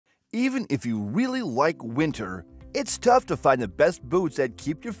Even if you really like winter, it's tough to find the best boots that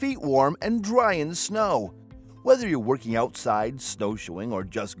keep your feet warm and dry in the snow. Whether you're working outside, snowshoeing, or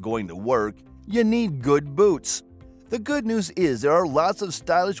just going to work, you need good boots. The good news is there are lots of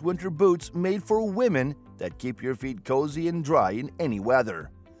stylish winter boots made for women that keep your feet cozy and dry in any weather.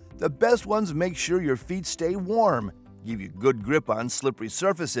 The best ones make sure your feet stay warm, give you good grip on slippery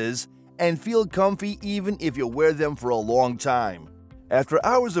surfaces, and feel comfy even if you wear them for a long time. After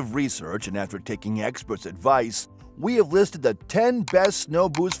hours of research and after taking experts' advice, we have listed the 10 best snow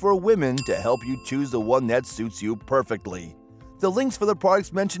boots for women to help you choose the one that suits you perfectly. The links for the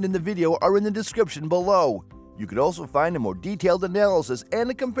products mentioned in the video are in the description below. You can also find a more detailed analysis and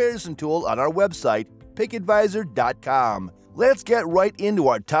a comparison tool on our website, pickadvisor.com. Let's get right into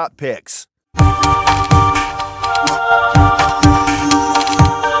our top picks.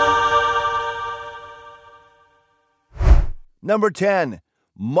 Number 10.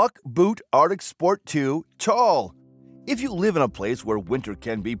 Muck Boot Arctic Sport II Tall. If you live in a place where winter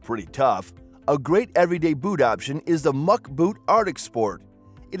can be pretty tough, a great everyday boot option is the Muck Boot Arctic Sport.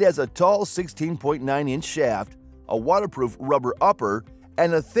 It has a tall 16.9-inch shaft, a waterproof rubber upper,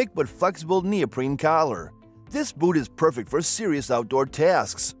 and a thick but flexible neoprene collar. This boot is perfect for serious outdoor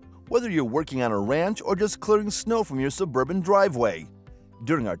tasks, whether you're working on a ranch or just clearing snow from your suburban driveway.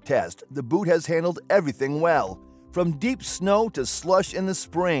 During our test, the boot has handled everything well, from deep snow to slush in the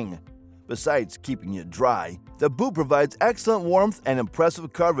spring. Besides keeping you dry, the boot provides excellent warmth and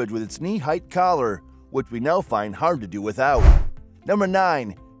impressive coverage with its knee-height collar, which we now find hard to do without. Number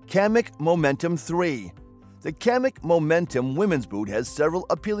 9. Kamik Momentum III. The Kamik Momentum women's boot has several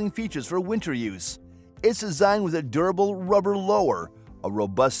appealing features for winter use. It's designed with a durable rubber lower, a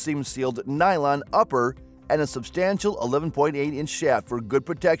robust seam-sealed nylon upper, and a substantial 11.8-inch shaft for good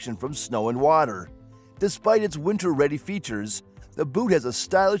protection from snow and water. Despite its winter-ready features, the boot has a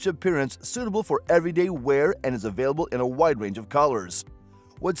stylish appearance suitable for everyday wear and is available in a wide range of colors.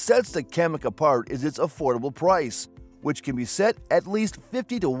 What sets the Kamik apart is its affordable price, which can be set at least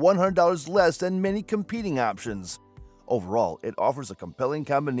 $50 to $100 less than many competing options. Overall, it offers a compelling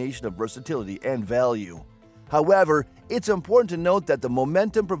combination of versatility and value. However, it's important to note that the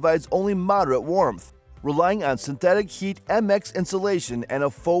Momentum provides only moderate warmth, relying on synthetic heat MX insulation and a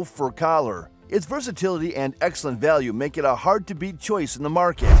faux fur collar. Its versatility and excellent value make it a hard-to-beat choice in the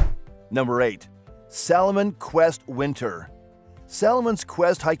market. Number 8. Salomon Quest Winter. Salomon's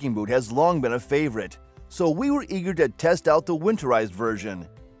Quest hiking boot has long been a favorite, so we were eager to test out the winterized version.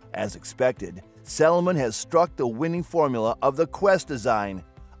 As expected, Salomon has struck the winning formula of the Quest design,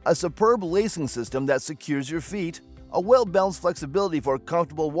 a superb lacing system that secures your feet, a well-balanced flexibility for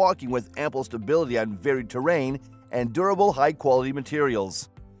comfortable walking with ample stability on varied terrain, and durable high-quality materials.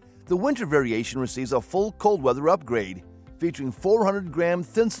 The winter variation receives a full cold weather upgrade, featuring 400-gram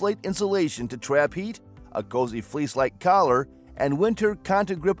Thinsulate insulation to trap heat, a cozy fleece-like collar, and winter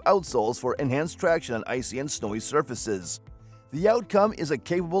Conta-Grip outsoles for enhanced traction on icy and snowy surfaces. The outcome is a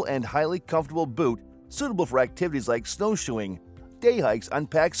capable and highly comfortable boot suitable for activities like snowshoeing, day hikes on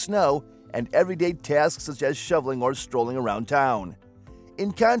packed snow, and everyday tasks such as shoveling or strolling around town.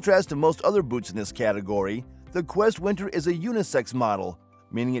 In contrast to most other boots in this category, the Quest Winter is a unisex model,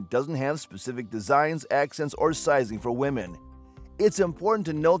 meaning it doesn't have specific designs, accents, or sizing for women. It's important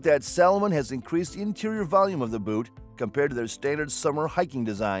to note that Salomon has increased the interior volume of the boot compared to their standard summer hiking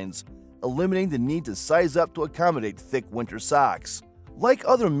designs, eliminating the need to size up to accommodate thick winter socks. Like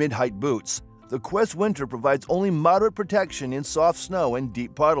other mid-height boots, the Quest Winter provides only moderate protection in soft snow and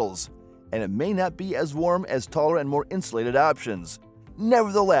deep puddles, and it may not be as warm as taller and more insulated options.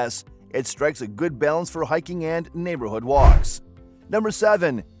 Nevertheless, it strikes a good balance for hiking and neighborhood walks. Number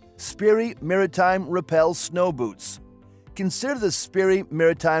 7. Sperry Maritime Repel Snow Boots. Consider the Sperry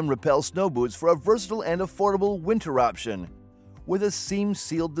Maritime Repel Snow Boots for a versatile and affordable winter option. With a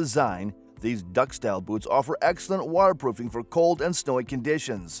seam-sealed design, these duck-style boots offer excellent waterproofing for cold and snowy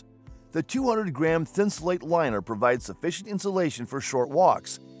conditions. The 200-gram Thinsulate liner provides sufficient insulation for short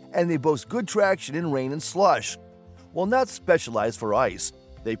walks, and they boast good traction in rain and slush. While not specialized for ice,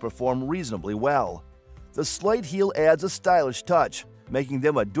 they perform reasonably well. The slight heel adds a stylish touch, making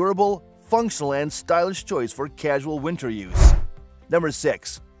them a durable, functional, and stylish choice for casual winter use. Number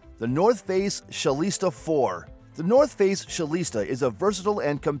 6. The North Face Shellista IV. The North Face Shellista is a versatile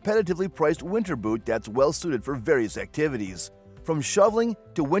and competitively priced winter boot that's well suited for various activities, from shoveling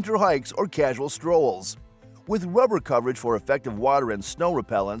to winter hikes or casual strolls. With rubber coverage for effective water and snow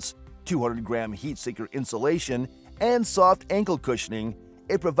repellents, 200-gram heat-seeker insulation, and soft ankle cushioning,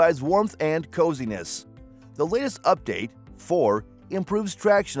 it provides warmth and coziness. The latest update, 4, improves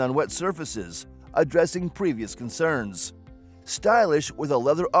traction on wet surfaces, addressing previous concerns. Stylish with a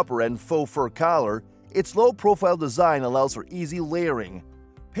leather upper and faux fur collar, its low-profile design allows for easy layering.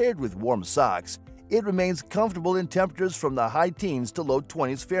 Paired with warm socks, it remains comfortable in temperatures from the high teens to low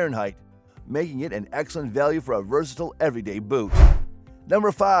 20s Fahrenheit, making it an excellent value for a versatile everyday boot.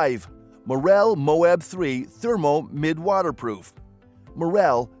 Number 5. Merrell Moab III Thermo Mid-Waterproof.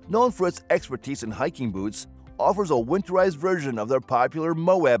 Merrell, known for its expertise in hiking boots, offers a winterized version of their popular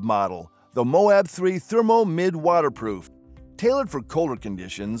Moab model, the Moab III Thermo Mid-Waterproof. Tailored for colder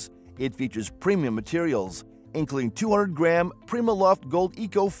conditions, it features premium materials, including 200-gram PrimaLoft Gold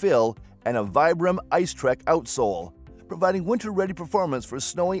Eco Fill and a Vibram Ice Trek outsole, providing winter-ready performance for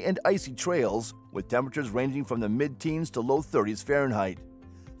snowy and icy trails with temperatures ranging from the mid-teens to low 30s Fahrenheit.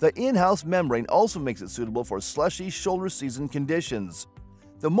 The in-house membrane also makes it suitable for slushy shoulder season conditions.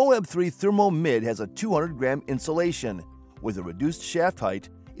 The Moab III Thermo Mid has a 200-gram insulation. With a reduced shaft height,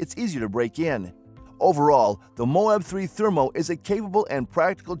 it's easier to break in. Overall, the Moab III Thermo is a capable and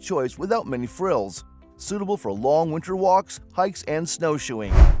practical choice without many frills, suitable for long winter walks, hikes, and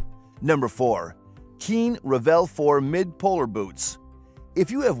snowshoeing. Number 4. Keen Revel IV Mid-Polar Boots.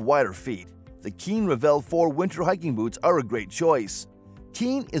 If you have wider feet, the Keen Revel IV winter hiking boots are a great choice.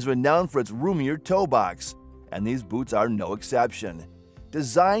 Keen is renowned for its roomier toe box, and these boots are no exception.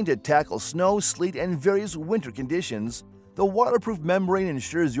 Designed to tackle snow, sleet, and various winter conditions, the waterproof membrane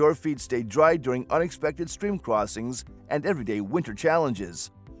ensures your feet stay dry during unexpected stream crossings and everyday winter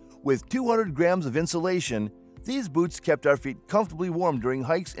challenges. With 200 grams of insulation, these boots kept our feet comfortably warm during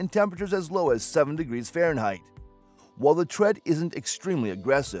hikes in temperatures as low as 7 degrees Fahrenheit. While the tread isn't extremely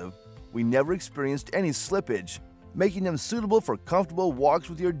aggressive, we never experienced any slippage, making them suitable for comfortable walks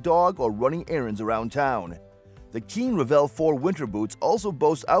with your dog or running errands around town. The Keen Revel 4 winter boots also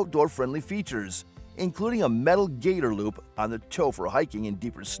boast outdoor-friendly features, including a metal gator loop on the toe for hiking in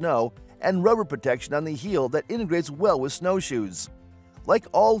deeper snow and rubber protection on the heel that integrates well with snowshoes. Like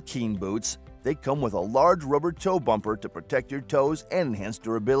all Keen boots, they come with a large rubber toe bumper to protect your toes and enhance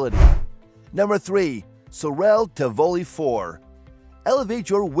durability. Number 3. Sorel Tivoli IV. Elevate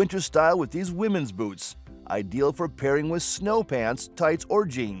your winter style with these women's boots, ideal for pairing with snow pants, tights, or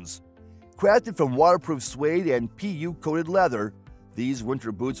jeans. Crafted from waterproof suede and PU-coated leather, these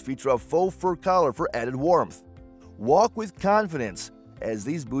winter boots feature a faux fur collar for added warmth. Walk with confidence, as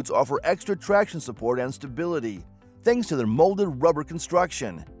these boots offer extra traction support and stability, thanks to their molded rubber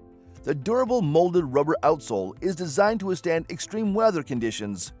construction. The durable molded rubber outsole is designed to withstand extreme weather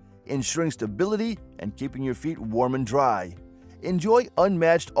conditions, ensuring stability and keeping your feet warm and dry. Enjoy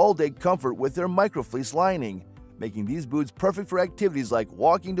unmatched all-day comfort with their microfleece lining, making these boots perfect for activities like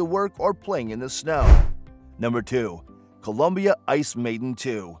walking to work or playing in the snow. Number 2. Columbia Ice Maiden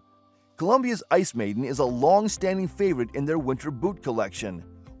II. Columbia's Ice Maiden is a long-standing favorite in their winter boot collection,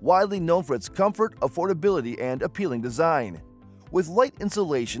 widely known for its comfort, affordability, and appealing design. With light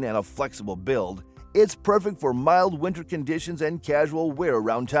insulation and a flexible build, it's perfect for mild winter conditions and casual wear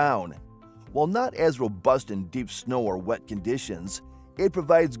around town. While not as robust in deep snow or wet conditions, it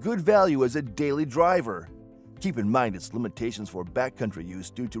provides good value as a daily driver. Keep in mind its limitations for backcountry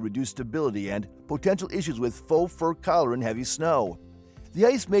use due to reduced stability and potential issues with faux fur collar in heavy snow. The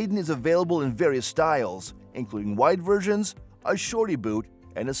Ice Maiden is available in various styles, including wide versions, a shorty boot,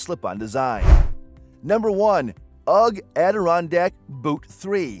 and a slip-on design. Number 1. UGG Adirondack Boot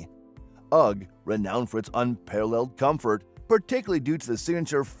III. UGG, renowned for its unparalleled comfort, particularly due to the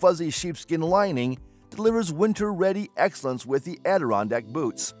signature fuzzy sheepskin lining, delivers winter-ready excellence with the Adirondack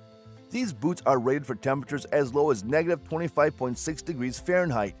boots. These boots are rated for temperatures as low as -25.6 degrees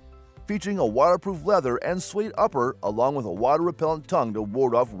Fahrenheit, featuring a waterproof leather and suede upper along with a water-repellent tongue to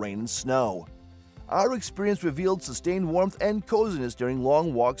ward off rain and snow. Our experience revealed sustained warmth and coziness during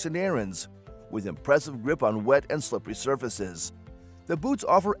long walks and errands, with impressive grip on wet and slippery surfaces. The boots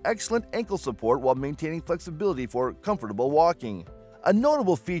offer excellent ankle support while maintaining flexibility for comfortable walking. A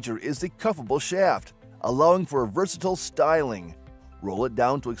notable feature is the cuffable shaft, allowing for versatile styling. Roll it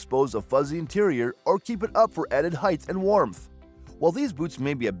down to expose a fuzzy interior or keep it up for added height and warmth. While these boots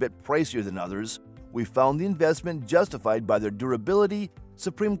may be a bit pricier than others, we found the investment justified by their durability,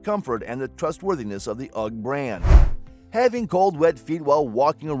 supreme comfort, and the trustworthiness of the UGG brand. Having cold, wet feet while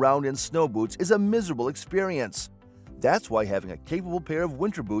walking around in snow boots is a miserable experience. That's why having a capable pair of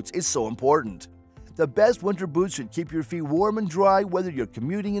winter boots is so important. The best winter boots should keep your feet warm and dry whether you're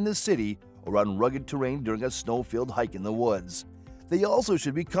commuting in the city or on rugged terrain during a snow-filled hike in the woods. They also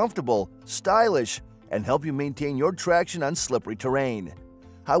should be comfortable, stylish, and help you maintain your traction on slippery terrain.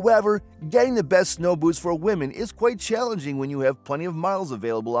 However, getting the best snow boots for women is quite challenging when you have plenty of models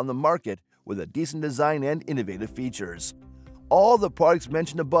available on the market with a decent design and innovative features. All the products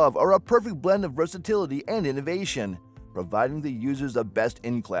mentioned above are a perfect blend of versatility and innovation, providing the users the best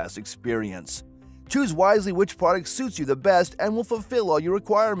in-class experience. Choose wisely which product suits you the best and will fulfill all your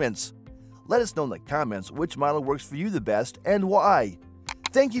requirements. Let us know in the comments which model works for you the best and why.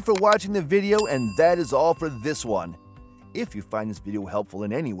 Thank you for watching the video, and that is all for this one. If you find this video helpful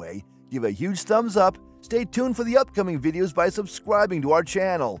in any way, give a huge thumbs up, stay tuned for the upcoming videos by subscribing to our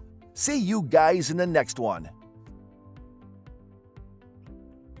channel. See you guys in the next one.